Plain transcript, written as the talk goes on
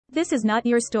This Is Not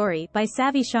Your Story by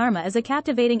Savi Sharma is a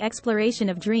captivating exploration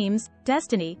of dreams,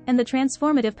 destiny, and the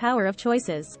transformative power of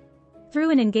choices. Through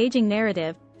an engaging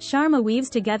narrative, Sharma weaves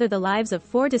together the lives of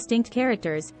 4 distinct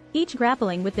characters, each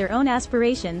grappling with their own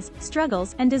aspirations,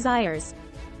 struggles, and desires.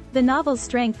 The novel's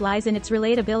strength lies in its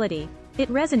relatability. It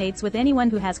resonates with anyone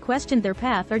who has questioned their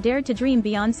path or dared to dream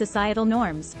beyond societal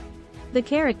norms. The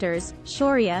characters,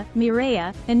 Shaurya,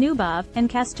 Miraya, Anubhav, and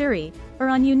Kasturi, are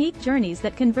on unique journeys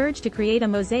that converge to create a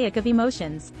mosaic of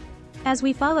emotions. As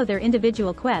we follow their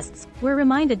individual quests, we're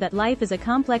reminded that life is a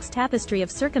complex tapestry of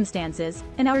circumstances,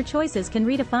 and our choices can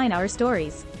redefine our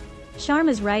stories.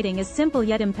 Sharma's writing is simple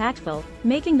yet impactful,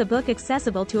 making the book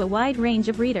accessible to a wide range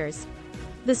of readers.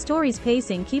 The story's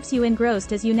pacing keeps you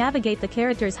engrossed as you navigate the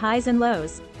characters' highs and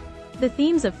lows. The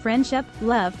themes of friendship,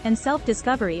 love, and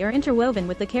self-discovery are interwoven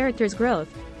with the characters' growth,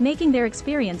 making their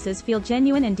experiences feel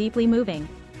genuine and deeply moving.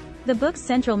 The book's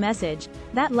central message,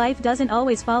 that life doesn't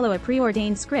always follow a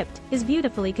preordained script, is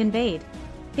beautifully conveyed.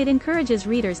 It encourages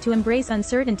readers to embrace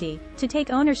uncertainty, to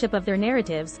take ownership of their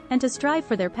narratives, and to strive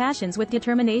for their passions with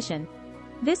determination.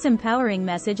 This empowering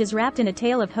message is wrapped in a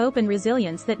tale of hope and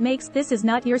resilience that makes This Is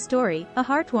Not Your Story a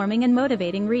heartwarming and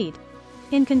motivating read.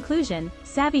 In conclusion,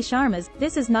 Savi Sharma's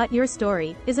This Is Not Your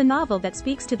Story is a novel that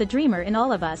speaks to the dreamer in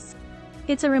all of us.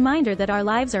 It's a reminder that our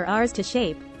lives are ours to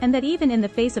shape, and that even in the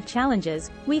face of challenges,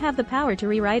 we have the power to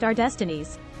rewrite our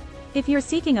destinies. If you're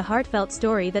seeking a heartfelt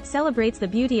story that celebrates the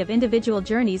beauty of individual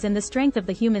journeys and the strength of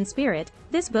the human spirit,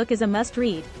 this book is a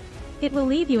must-read. It will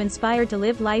leave you inspired to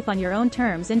live life on your own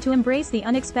terms and to embrace the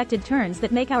unexpected turns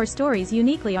that make our stories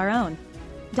uniquely our own.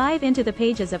 Dive into the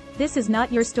pages of This Is Not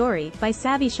Your Story by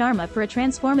Savi Sharma for a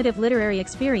transformative literary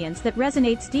experience that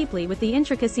resonates deeply with the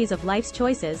intricacies of life's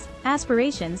choices,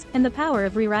 aspirations, and the power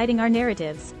of rewriting our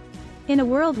narratives. In a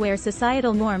world where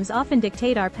societal norms often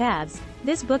dictate our paths,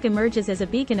 this book emerges as a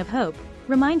beacon of hope,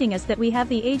 reminding us that we have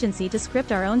the agency to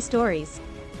script our own stories.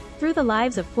 Through the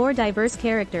lives of 4 diverse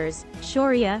characters,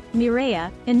 Shaurya, Miraya,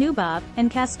 Anubhav,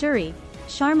 and Kasturi,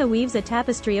 Sharma weaves a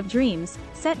tapestry of dreams,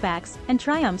 setbacks, and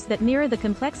triumphs that mirror the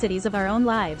complexities of our own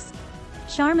lives.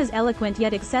 Sharma's eloquent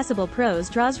yet accessible prose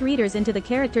draws readers into the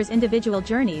characters' individual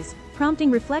journeys,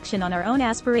 prompting reflection on our own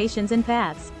aspirations and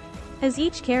paths. As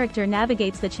each character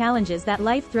navigates the challenges that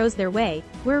life throws their way,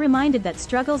 we're reminded that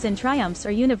struggles and triumphs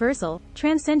are universal,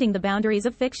 transcending the boundaries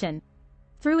of fiction.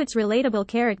 Through its relatable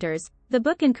characters, the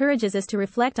book encourages us to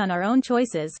reflect on our own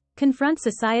choices, confront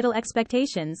societal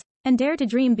expectations, and dare to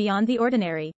dream beyond the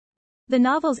ordinary. The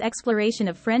novel's exploration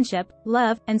of friendship,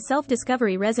 love, and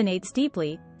self-discovery resonates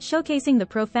deeply, showcasing the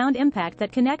profound impact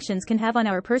that connections can have on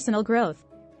our personal growth.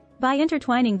 By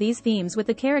intertwining these themes with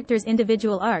the characters'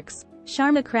 individual arcs,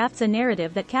 Sharma crafts a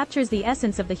narrative that captures the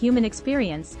essence of the human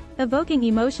experience, evoking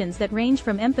emotions that range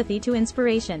from empathy to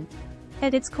inspiration.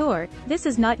 At its core, This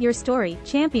Is Not Your Story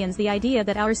champions the idea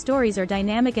that our stories are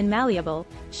dynamic and malleable,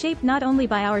 shaped not only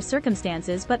by our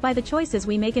circumstances but by the choices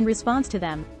we make in response to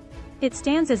them. It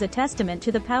stands as a testament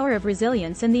to the power of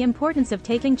resilience and the importance of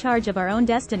taking charge of our own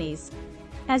destinies.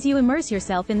 As you immerse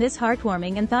yourself in this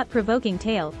heartwarming and thought-provoking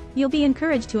tale, you'll be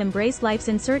encouraged to embrace life's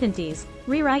uncertainties,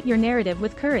 rewrite your narrative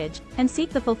with courage, and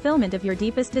seek the fulfillment of your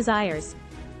deepest desires.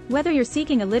 Whether you're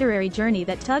seeking a literary journey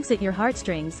that tugs at your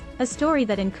heartstrings, a story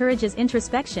that encourages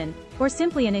introspection, or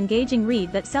simply an engaging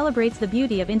read that celebrates the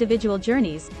beauty of individual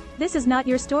journeys, This Is Not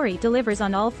Your Story delivers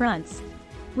on all fronts.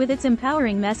 With its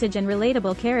empowering message and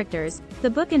relatable characters, the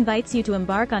book invites you to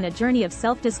embark on a journey of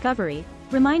self-discovery,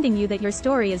 reminding you that your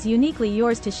story is uniquely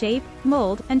yours to shape,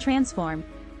 mold, and transform.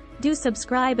 Do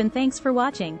subscribe and thanks for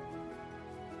watching.